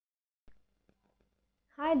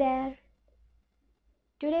Hi there.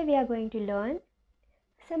 Today we are going to learn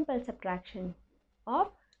simple subtraction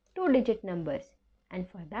of two-digit numbers, and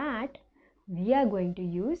for that we are going to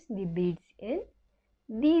use the beads in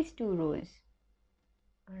these two rows.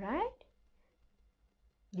 Alright,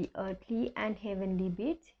 the earthly and heavenly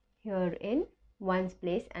beads here in ones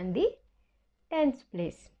place and the tens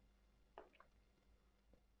place.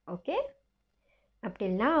 Okay, up till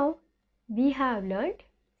now we have learned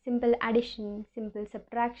simple addition, simple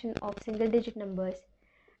subtraction of single digit numbers,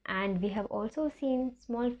 and we have also seen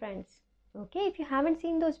small friends. Okay, if you haven't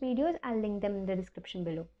seen those videos, I'll link them in the description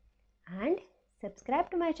below. And subscribe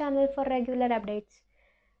to my channel for regular updates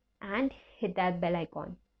and hit that bell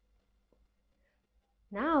icon.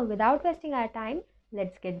 Now, without wasting our time,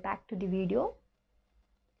 let's get back to the video.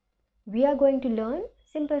 We are going to learn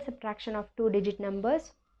simple subtraction of two-digit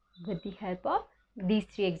numbers with the help of these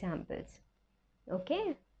three examples.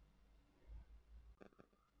 Okay,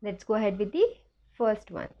 let's go ahead with the first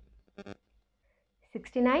one.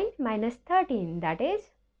 69 minus 13, that is,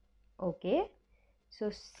 okay, so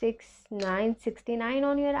 69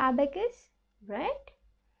 on your abacus, right?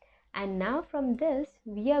 And now from this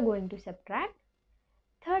we are going to subtract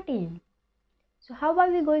 13. So how are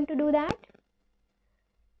we going to do that?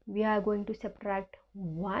 We are going to subtract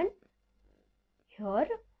 1 here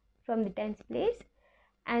from the tens place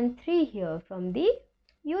and 3 here from the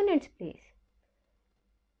units place.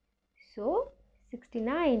 So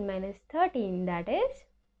 69 minus 13, that is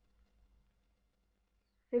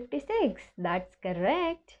 56. That's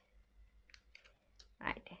correct.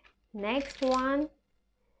 Right. Next one.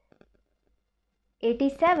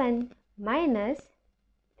 87 minus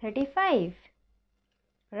 35.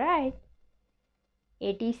 Right.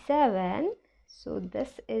 87. So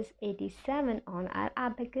this is 87 on our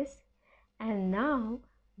abacus. And now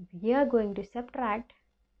we are going to subtract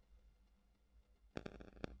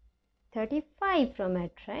 35 from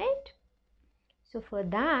it, right? So for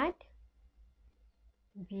that,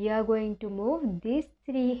 we are going to move these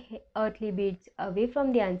three earthly beads away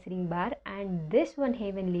from the answering bar and this one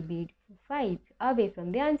heavenly bead 5 away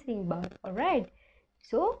from the answering bar. Alright,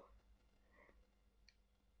 so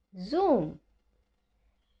zoom.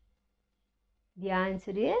 The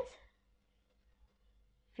answer is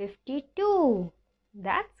 52.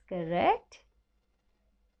 That's correct.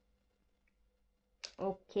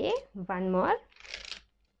 Okay, one more.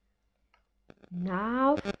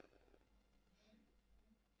 Now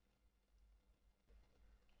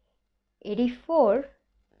 84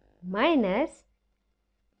 minus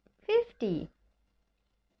 50.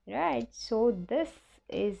 Right, so this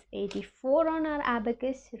is 84 on our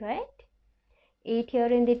abacus, right? 8 here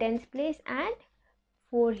in the tens place and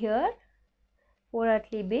 4 here, 4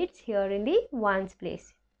 earthly beads here in the ones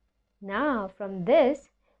place. Now from this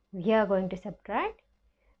we are going to subtract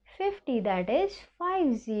 50, that is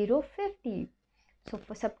 50. So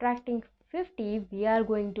for subtracting 50 we are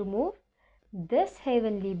going to move this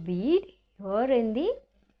heavenly bead here in the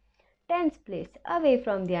tens place away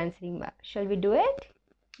from the answering bar. Shall we do it?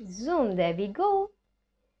 Zoom, there we go.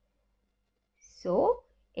 So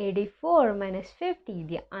 84 minus 50,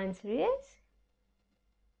 the answer is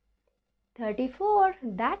 34.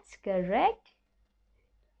 That's correct.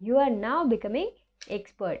 You are now becoming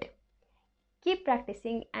expert. Keep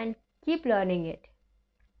practicing and keep learning it.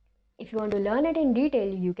 If you want to learn it in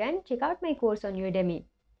detail, you can check out my course on Udemy.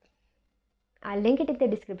 I'll link it in the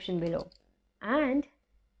description below. And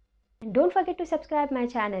don't forget to subscribe my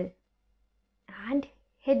channel and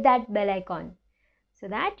hit that bell icon so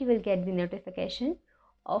that you will get the notification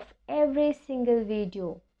of every single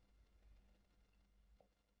video.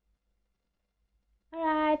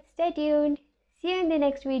 Alright, stay tuned. See you in the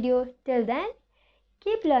next video. Till then,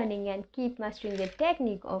 keep learning and keep mastering the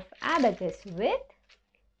technique of abacus with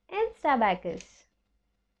InstAbacus.